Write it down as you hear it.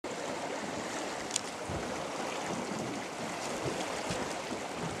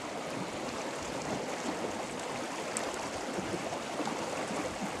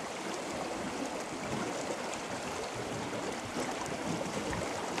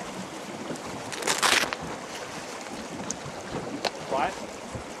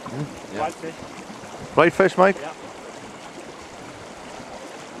Whitefish. Whitefish, Mike? Yeah.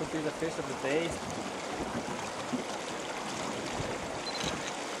 Could be the fish of the day.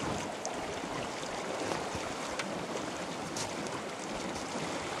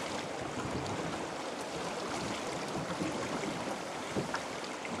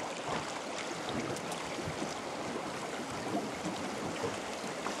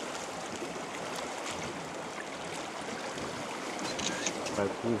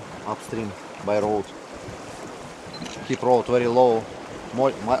 Upstream by road. Keep road very low,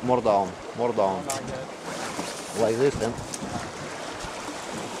 more down, like this, and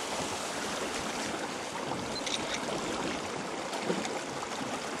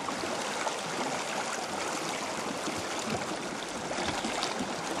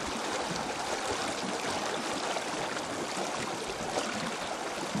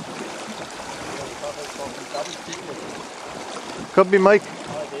Could be, Mike.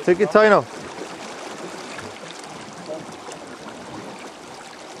 Take your time now.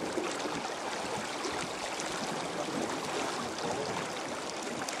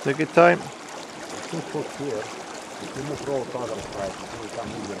 Take your time. two foot here. If you move road other side, you can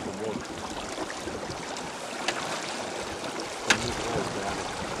move the boat.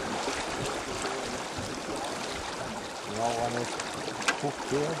 Now one is hooked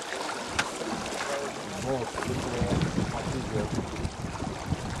here. Both much easier.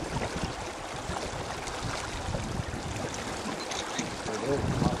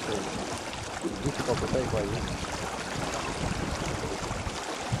 It's difficult to take like this.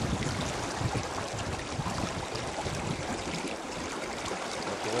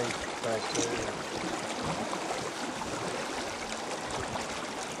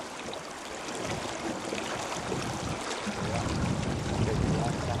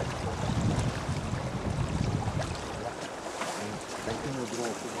 Continue to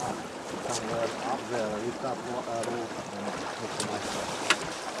grow somewhere up there. You cut root and make some nice stuff.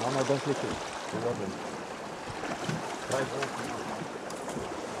 No, don't click it. You love it. Try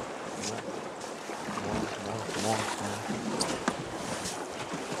more.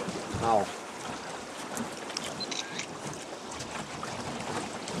 Now.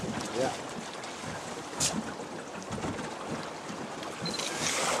 Yeah.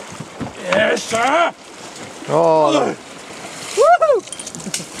 Yes, sir! Oh, Woohoo!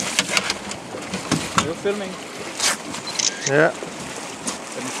 You're filming. yeah.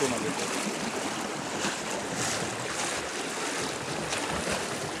 Let me film a bit.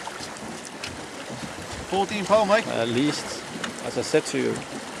 14 pound, Mike. At least, as I said to you,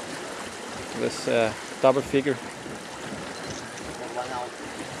 this double figure.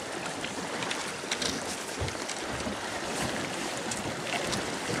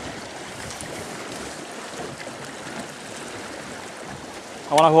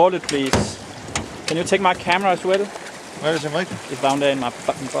 I want to hold it, please. Can you take my camera as well? Where is it, Mike? It's down there in my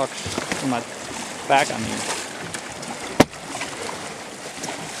fucking box. In my bag, I mean.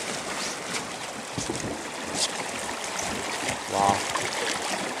 Wow.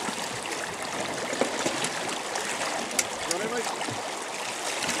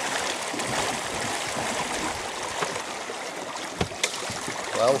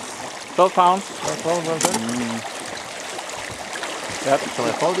 Well, 12 pounds. Yep. shall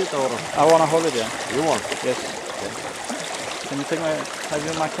I hold it or? I want to hold it, yeah. You want? Yes. Can you take my, have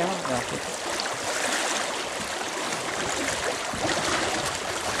you my camera? Yeah.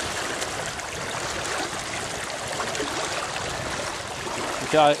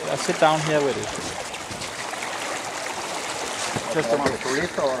 Okay, I sit down here with it. Just a moment. To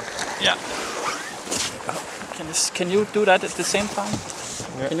lift or? Yeah. Can you do that at the same time?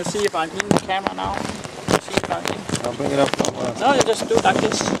 Yeah. Can you see if I'm in the camera now? Can you see if I'm in? I'll bring it up. No, you just do it like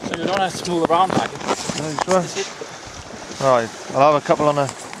this, so you don't have to move around like it. No, you sure? That's it. Right, I'll have a couple on there.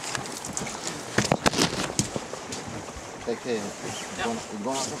 Take care. Yeah. You're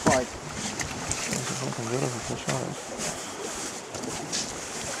gonna have to fight.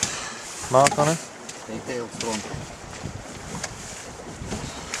 Mark on it. Stay tail strong.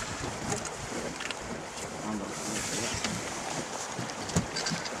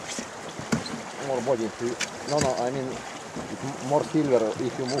 More body. No, I mean it's more silver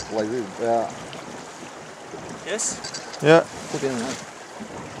if you move like this. Yes? Yeah. Put in.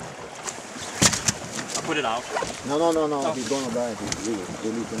 I'll put it out. No. Oh. He's gonna die. He's Is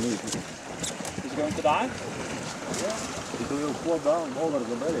he going to die? It will fall down over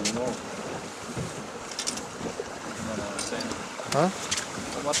the belly, you know. Huh?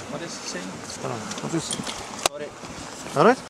 What is he saying? What's this? Sorry. Alright?